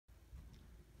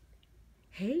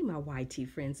Hey, my YT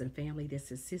friends and family,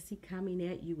 this is Sissy coming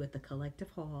at you with the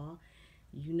collective haul.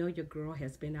 You know, your girl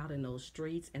has been out in those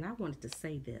streets, and I wanted to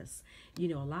say this. A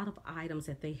lot of items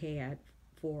that they had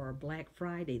for Black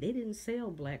Friday, they didn't sell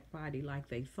Black Friday like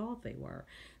they thought they were.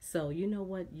 So, you know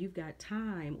what? You've got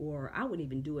time, or I wouldn't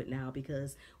even do it now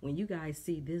because when you guys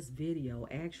see this video,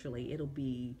 actually, it'll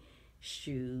be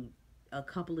shoot a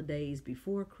couple of days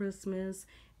before Christmas.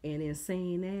 And in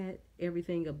saying that,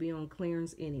 everything will be on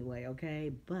clearance anyway,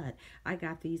 okay? But I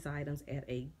got these items at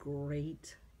a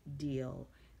great deal.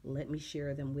 Let me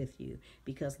share them with you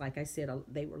because, like I said,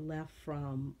 they were left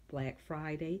from Black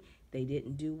Friday. They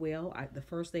didn't do well. The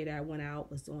first day that I went out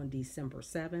was on December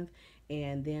 7th,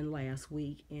 and then last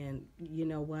week. And you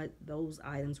know what? Those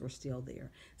items were still there.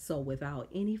 So, without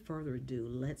any further ado,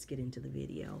 let's get into the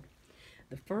video.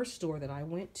 The first store that I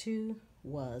went to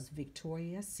was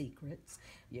Victoria's Secrets.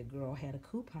 Your girl had a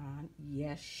coupon.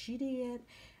 Yes, she did.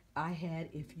 I had,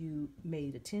 if you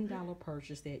made a $10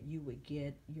 purchase, that you would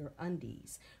get your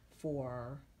undies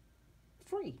for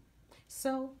free.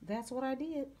 So that's what I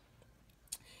did.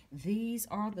 These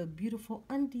are the beautiful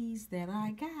undies that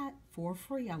I got for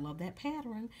free. I love that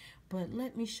pattern. But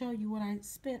let me show you what I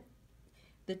spent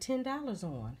the $10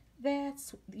 on.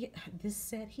 That's this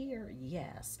set here.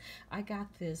 Yes, I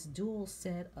got this dual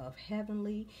set of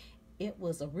Heavenly. It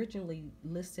was originally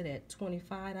listed at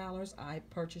 $25. I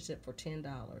purchased it for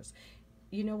 $10.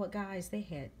 You know what, guys? They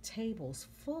had tables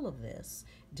full of this,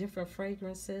 different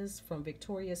fragrances from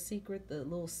Victoria's Secret, the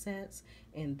little sets,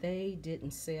 and they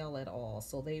didn't sell at all.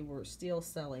 So they were still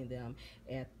selling them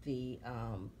at the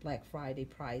Black Friday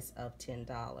price of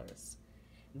 $10.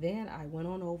 Then I went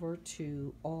on over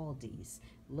to Aldi's.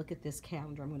 Look at this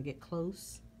calendar. I'm going to get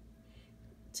close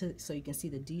so you can see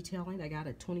the detailing. I got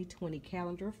a 2020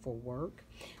 calendar for work.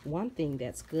 One thing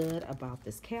that's good about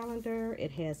this calendar,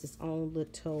 it has its own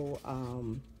little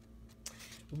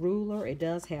ruler. It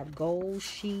does have gold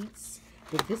sheets.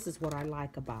 But this is what I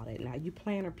like about it. Now, you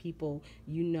planner people,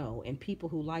 and people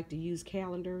who like to use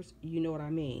calendars, you know what I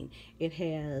mean. It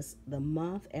has the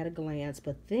month at a glance,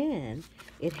 but then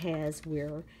it has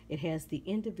the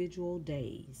individual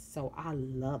days. So I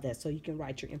love that. So you can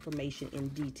write your information in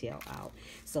detail out.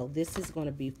 So this is going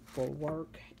to be for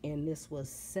work, and this was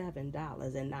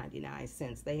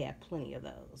 $7.99. They have plenty of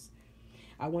those.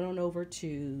 I went on over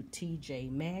to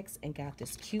TJ Maxx and got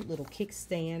this cute little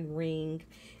kickstand ring.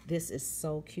 This is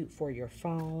so cute for your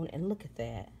phone. And look at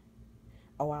that.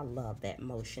 Oh, I love that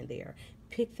motion there.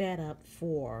 Pick that up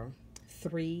for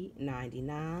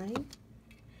 $3.99.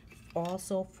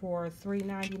 Also for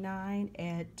 $3.99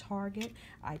 at Target,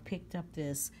 I picked up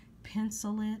this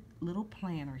Pencil It little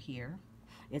planner here.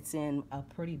 It's in a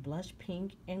pretty blush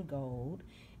pink and gold,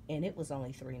 and it was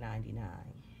only $3.99.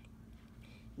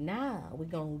 Now we're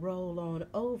going to roll on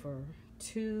over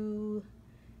to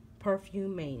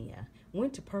Perfume Mania.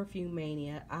 Went to Perfume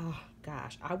Mania. Oh,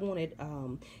 gosh. I wanted,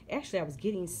 actually, I was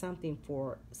getting something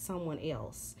for someone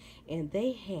else. And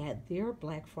they had their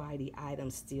Black Friday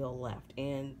items still left.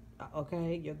 And,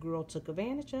 okay, your girl took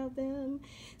advantage of them.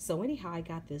 So, anyhow, I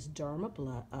got this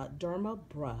Derma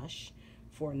brush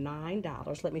for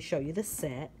 $9. Let me show you the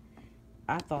set.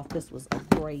 I thought this was a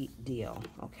great deal,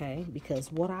 okay?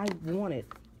 Because what I wanted,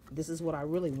 this is what I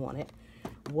really wanted,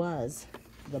 was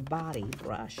the body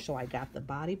brush. So I got the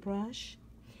body brush,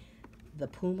 the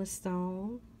Puma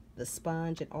Stone, the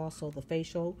sponge, and also the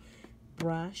facial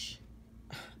brush,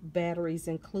 batteries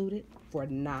included, for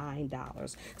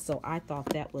 $9. So I thought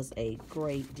that was a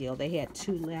great deal. They had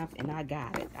two left, and I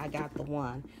got it. I got the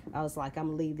one. I was like, I'm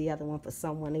gonna leave the other one for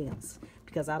someone else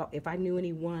because if I knew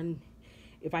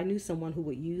someone who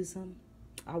would use them,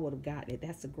 I would have gotten it.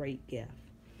 That's a great gift.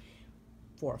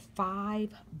 For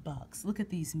 $5. Look at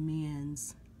these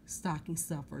men's stocking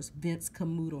stuffers. Vince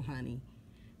Camuto, honey.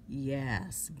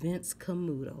 Yes, Vince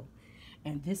Camuto.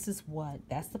 And this is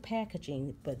that's the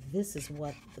packaging, but this is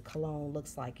what the cologne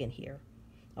looks like in here.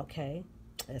 Okay?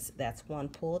 That's one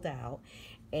pulled out.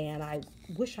 And I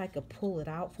wish I could pull it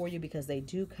out for you because they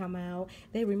do come out.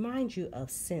 They remind you of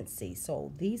Scentsy.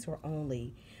 So these were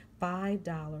only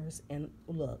 $5. And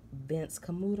look, Vince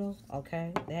Camuto,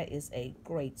 okay? That is a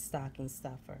great stocking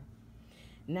stuffer.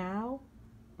 Now,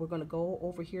 we're going to go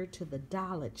over here to the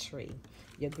Dollar Tree.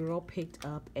 Your girl picked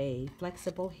up a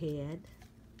flexible head.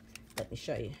 Let me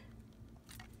show you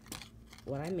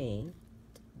what I mean.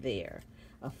 There.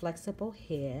 A flexible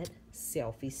head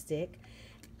selfie stick.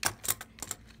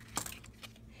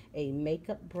 A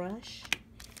makeup brush.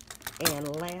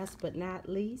 And last but not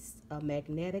least, a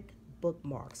magnetic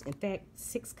bookmarks. In fact,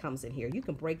 6 comes in here. You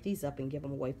can break these up and give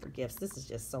them away for gifts. This is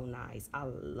just so nice. I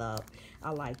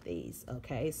like these.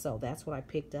 Okay, so that's what I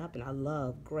picked up, and I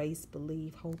love Grace,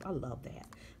 Believe, Hope. I love that.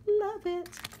 Love it.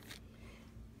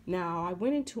 Now,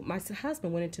 my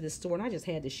husband went into the store, and I just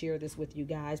had to share this with you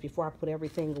guys before I put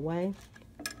everything away.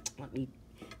 Let me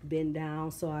bend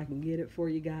down so I can get it for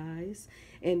you guys.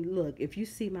 And look, if you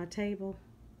see my table,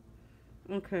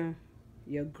 okay,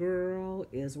 your girl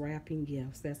is wrapping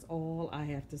gifts. That's all I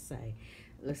have to say.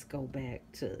 Let's go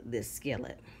back to this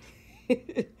skillet.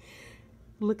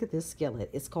 Look at this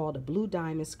skillet. It's called a Blue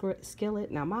Diamond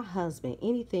skillet. Now, my husband,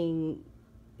 anything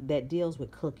that deals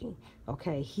with cooking,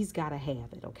 okay, he's got to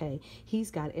have it, okay? He's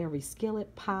got every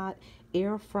skillet, pot,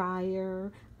 air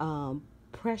fryer,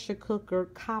 pressure cooker,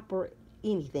 copper,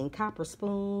 anything, copper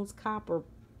spoons, copper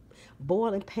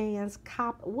boiling pans,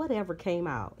 whatever came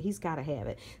out, he's got to have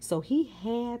it. So he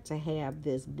had to have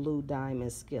this Blue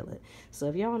Diamond skillet. So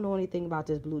if y'all know anything about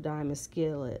this Blue Diamond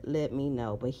skillet, let me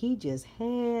know. But he just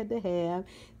had to have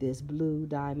this Blue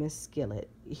Diamond skillet.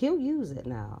 He'll use it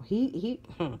now. He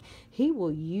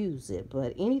will use it.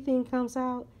 But anything comes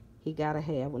out, he got to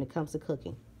have when it comes to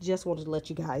cooking. Just wanted to let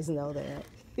you guys know that.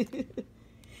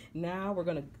 Now we're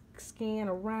going to scan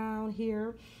around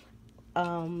here.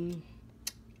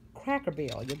 Cracker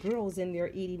Barrel. Your girl was in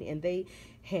there eating, and they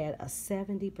had a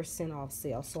 70% off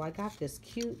sale. So I got this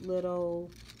cute little,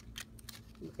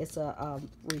 it's a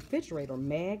refrigerator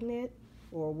magnet,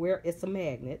 or where it's a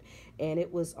magnet, and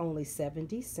it was only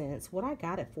 70 cents. What I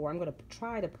got it for, I'm going to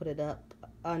try to put it up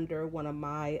under one of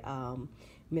my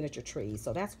miniature trees.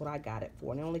 So that's what I got it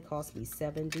for, and it only cost me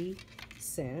 70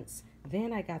 cents.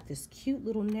 Then I got this cute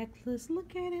little necklace.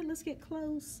 Look at it. Let's get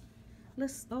close. I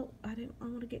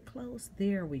want to get close.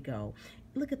 There we go.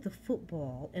 Look at the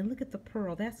football and look at the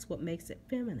pearl. That's what makes it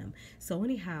feminine. So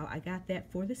anyhow, I got that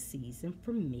for the season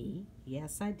for me.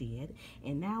 Yes, I did.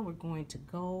 And now we're going to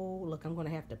go. Look, I'm going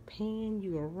to have to pan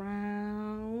you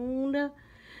around.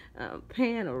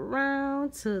 Pan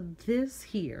around to this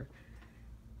here.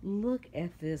 Look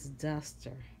at this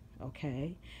duster.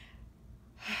 Okay.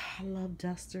 I love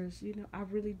dusters. You know, I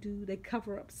really do. They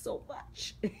cover up so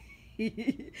much.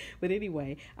 But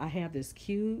anyway, I have this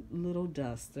cute little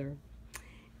duster,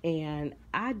 and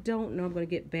I don't know, I'm going to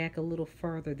get back a little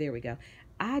further. There we go.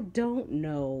 I don't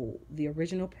know the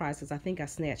original prices. I think I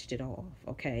snatched it off,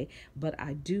 okay? But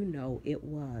I do know it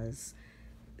was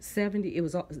 70, it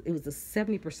was a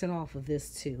 70% off of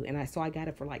this too, and so I got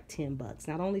it for like $10.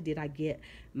 Not only did I get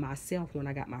myself one,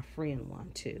 I got my friend one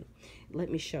too.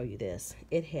 Let me show you this.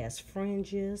 It has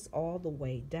fringes all the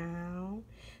way down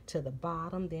to the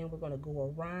bottom. Then we're going to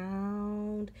go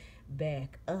around,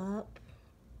 back up.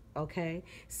 Okay,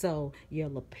 so your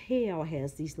lapel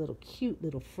has these little cute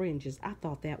little fringes. I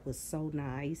thought that was so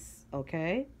nice.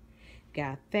 Okay,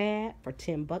 got that for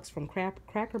 $10 from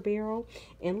Cracker Barrel.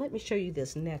 And let me show you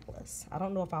this necklace. I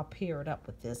don't know if I'll pair it up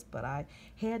with this, but I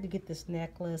had to get this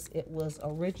necklace. It was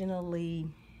originally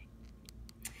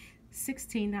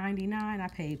 $16.99. I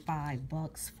paid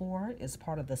 $5 for it. It's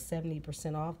part of the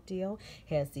 70% off deal.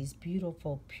 Has these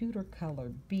beautiful pewter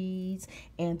colored beads,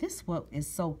 and this one is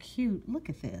so cute. Look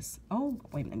at this. Oh,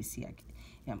 wait, let me see.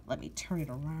 Let me turn it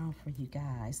around for you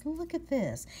guys. Look at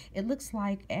this. It looks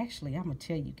like, actually, I'm gonna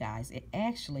tell you guys, it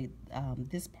actually,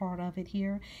 this part of it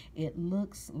here, it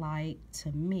looks like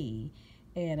to me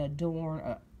a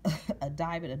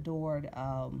diamond adorned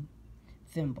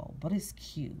thimble, but it's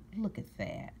cute. Look at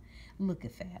that. Look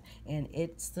at that. And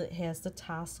it has the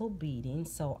tassel beading,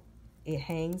 so it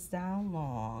hangs down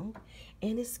long,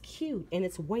 and it's cute, and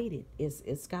it's weighted.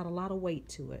 It's got a lot of weight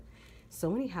to it.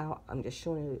 So anyhow, I'm just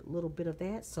showing you a little bit of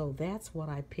that. So that's what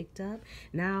I picked up.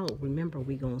 Now, remember,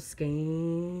 we're going to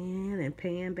scan and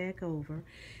pan back over,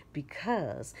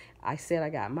 because I said I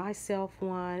got myself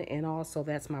one, and also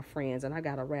that's my friend's, and I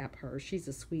got to wrap her. She's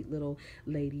a sweet little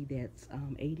lady that's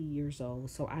 80 years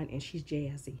old, and she's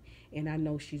jazzy, and I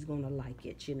know she's going to like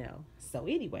it, you know. So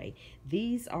anyway,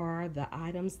 these are the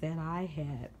items that I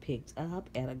had picked up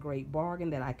at a great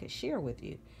bargain that I could share with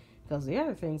you. Because the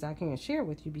other things I can't share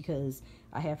with you, because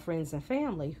I have friends and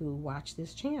family who watch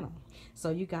this channel.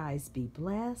 So you guys be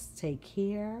blessed, take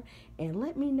care, and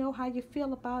let me know how you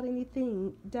feel about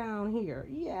anything down here.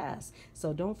 Yes.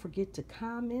 So don't forget to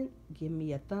comment, give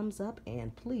me a thumbs up,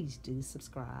 and please do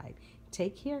subscribe.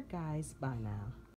 Take care, guys. Bye now.